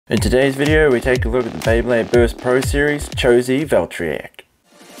In today's video, we take a look at the Beyblade Burst Pro Series CHO-Z Valtryek.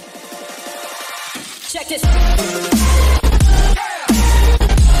 Check this.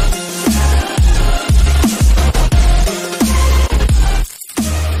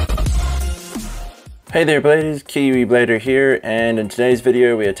 Hey there Bladers, Kiwi Blader here, and in today's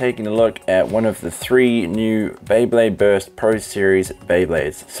video we are taking a look at one of the three new Beyblade Burst Pro Series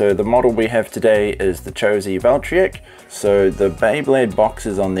Beyblades. So the model we have today is the CHO-Z Valtryek. So the Beyblade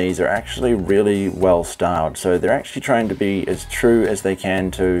boxes on these are actually really well styled. So they're actually trying to be as true as they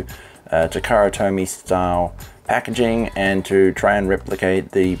can to Takara Tomy style packaging and to try and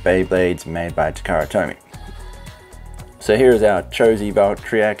replicate the Beyblades made by Takara Tomy. So here is our CHO-Z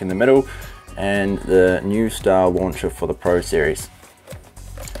Valtryek in the middle, and the new style launcher for the Pro Series.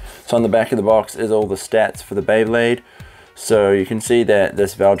 So on the back of the box is all the stats for the Beyblade. So you can see that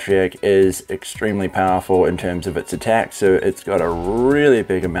this Valtryek is extremely powerful in terms of its attack. So it's got a really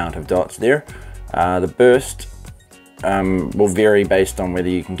big amount of dots there. The burst will vary based on whether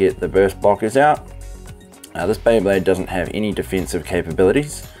you can get the burst blockers out. This Beyblade doesn't have any defensive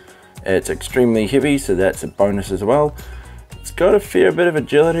capabilities. It's extremely heavy, so that's a bonus as well. It's got a fair bit of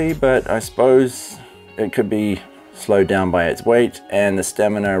agility, but I suppose it could be slowed down by its weight, and the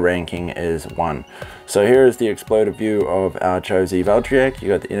stamina ranking is 1. So here is the exploded view of our CHO-Z Valtryek. You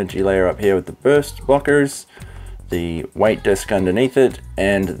got the energy layer up here with the burst blockers, the weight disc underneath it,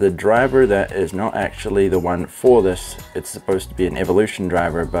 and the driver that is not actually the one for this. It's supposed to be an evolution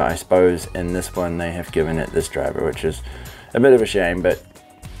driver, but I suppose in this one they have given it this driver, which is a bit of a shame, but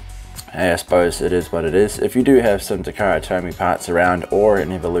I suppose it is what it is. If you do have some Takara Tomy parts around or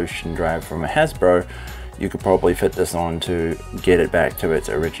an evolution drive from a Hasbro, you could probably fit this on to get it back to its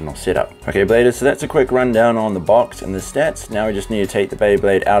original setup. Okay Bladers, so that's a quick rundown on the box and the stats. Now we just need to take the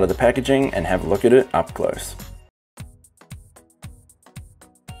Beyblade out of the packaging and have a look at it up close.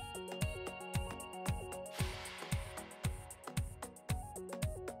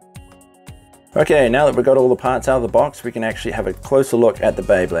 Okay, now that we've got all the parts out of the box, we can actually have a closer look at the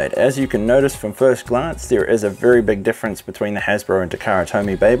Beyblade. As you can notice from first glance, there is a very big difference between the Hasbro and Takara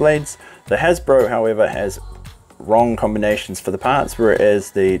Tomy Beyblades. The Hasbro, however, has wrong combinations for the parts,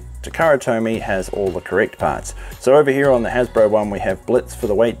 whereas the Takara Tomy has all the correct parts. So over here on the Hasbro one, we have Blitz for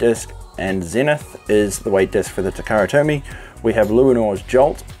the weight disc, and Zenith is the weight disc for the Takara Tomy. We have Luinor's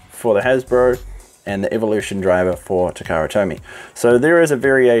Jolt for the Hasbro, and the evolution driver for Takara Tomy. So there is a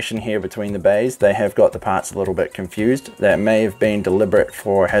variation here between the bays. They have got the parts a little bit confused. That may have been deliberate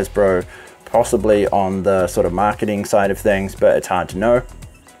for Hasbro, possibly on the sort of marketing side of things, but it's hard to know.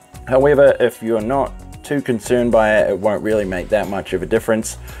 However, if you're not too concerned by it, it won't really make that much of a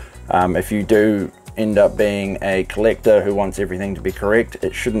difference. If you do end up being a collector who wants everything to be correct,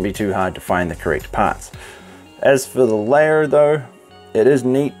 it shouldn't be too hard to find the correct parts. As for the layer though, it is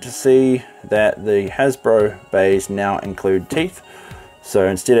neat to see that the Hasbro bays now include teeth. So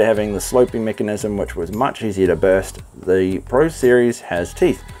instead of having the sloping mechanism, which was much easier to burst, the Pro Series has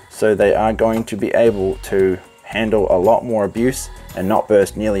teeth. So they are going to be able to handle a lot more abuse and not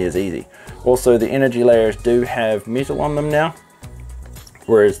burst nearly as easy. Also, the energy layers do have metal on them now,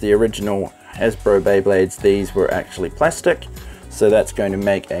 whereas the original Hasbro Beyblades, these were actually plastic. So that's going to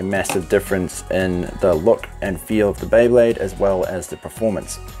make a massive difference in the look and feel of the Beyblade as well as the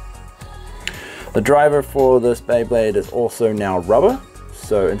performance. The driver for this Beyblade is also now rubber.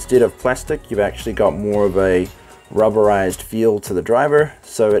 So instead of plastic, you've actually got more of a rubberized feel to the driver.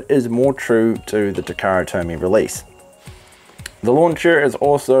 So it is more true to the Takara Tomy release. The launcher is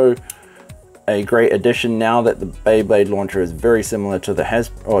also a great addition now that the Beyblade launcher is very similar to the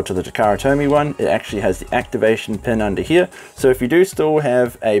Takara Tomy one. It actually has the activation pin under here. So if you do still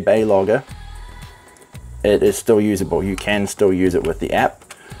have a Bey logger, it is still usable. You can still use it with the app.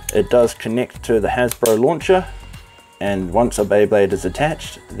 It does connect to the Hasbro launcher, and once a Beyblade is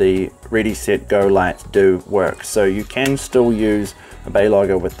attached, the Ready Set Go lights do work. So you can still use a Bey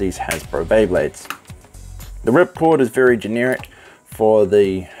logger with these Hasbro Beyblades. The ripcord is very generic for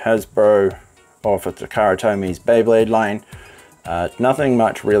the Hasbro or for Takara Tomy's Beyblade line. Nothing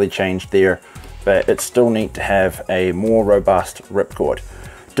much really changed there, but it's still neat to have a more robust ripcord.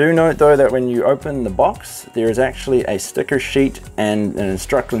 Do note though that when you open the box, there is actually a sticker sheet and an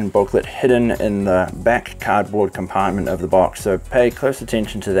instruction booklet hidden in the back cardboard compartment of the box, so pay close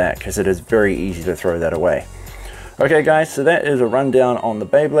attention to that because it is very easy to throw that away. Okay guys, so that is a rundown on the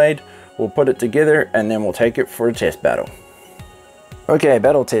Beyblade. We'll put it together and then we'll take it for a test battle. Okay,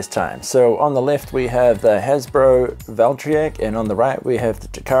 battle test time. So on the left we have the Hasbro Valtryek, and on the right we have the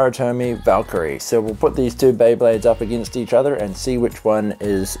Takara Tomy Valkyrie. So we'll put these two Beyblades up against each other and see which one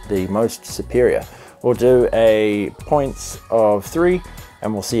is the most superior. We'll do a points of 3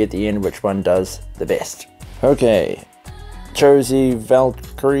 and we'll see at the end which one does the best. Okay, CHO-Z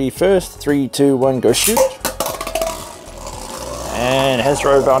Valtryek first. 3, 2, 1, go shoot. And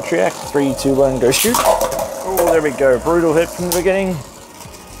hasbro Valtryek. 3, 2, 1, go shoot. Oh, there we go. Brutal hit from the beginning.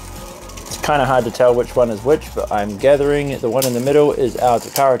 It's kind of hard to tell which one is which, but I'm gathering the one in the middle is our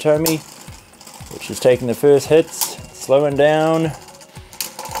Takara Tomy, which is taking the first hits, slowing down.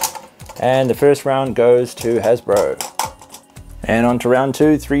 And the first round goes to Hasbro. And on to round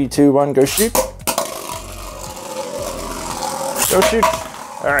 2. 3, 2, 1, go shoot. Go shoot.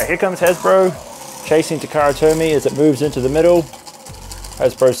 All right, here comes Hasbro, chasing Takara Tomy as it moves into the middle.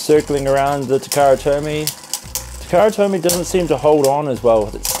 Hasbro circling around the Takara Tomy. Takara Tomy doesn't seem to hold on as well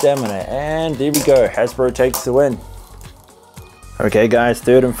with its stamina. And there we go, Hasbro takes the win. Okay guys,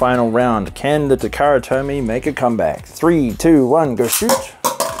 third and final round. Can the Takara Tomy make a comeback? 3, 2, 1, go shoot.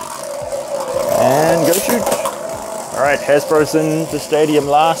 And go shoot. All right, Hasbro's in the stadium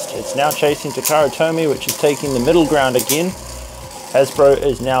last. It's now chasing Takara Tomy, which is taking the middle ground again. Hasbro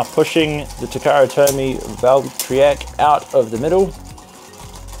is now pushing the Takara Tomy Valtryek out of the middle.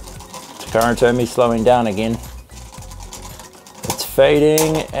 Takara Tomy slowing down again. It's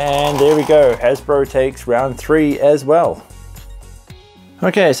fading, and there we go. Hasbro takes round 3 as well.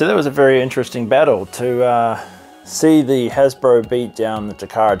 Okay, so that was a very interesting battle. To see the Hasbro beat down the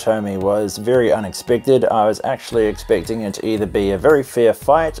Takara Tomy was very unexpected. I was actually expecting it to either be a very fair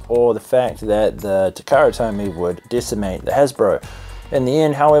fight or the fact that the Takara Tomy would decimate the Hasbro. In the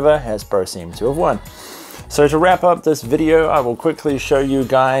end, however, Hasbro seemed to have won. So to wrap up this video, I will quickly show you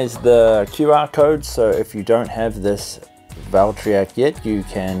guys the QR code. So if you don't have this Valtryek yet, you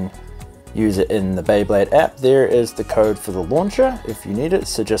can use it in the Beyblade app. There is the code for the launcher if you need it.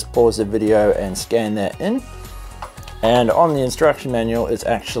 So just pause the video and scan that in. And on the instruction manual is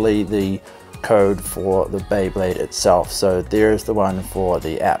actually the code for the Beyblade itself. So there's the one for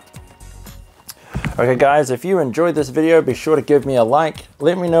the app. Okay guys, if you enjoyed this video, be sure to give me a like.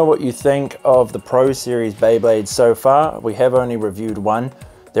 Let me know what you think of the Pro Series Beyblades so far. We have only reviewed one.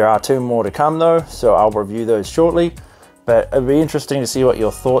 There are 2 more to come though, so I'll review those shortly. But it'll be interesting to see what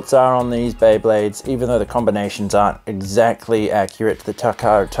your thoughts are on these Beyblades, even though the combinations aren't exactly accurate to the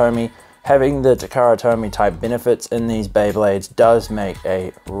Takara Tomy. Having the Takara Tomy type benefits in these Beyblades does make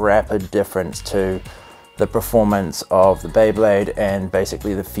a rapid difference to the performance of the Beyblade and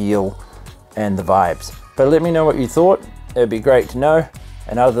basically the feel and the vibes. But let me know what you thought. It'd be great to know.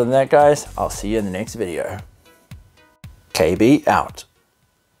 And other than that guys, I'll see you in the next video. KB out.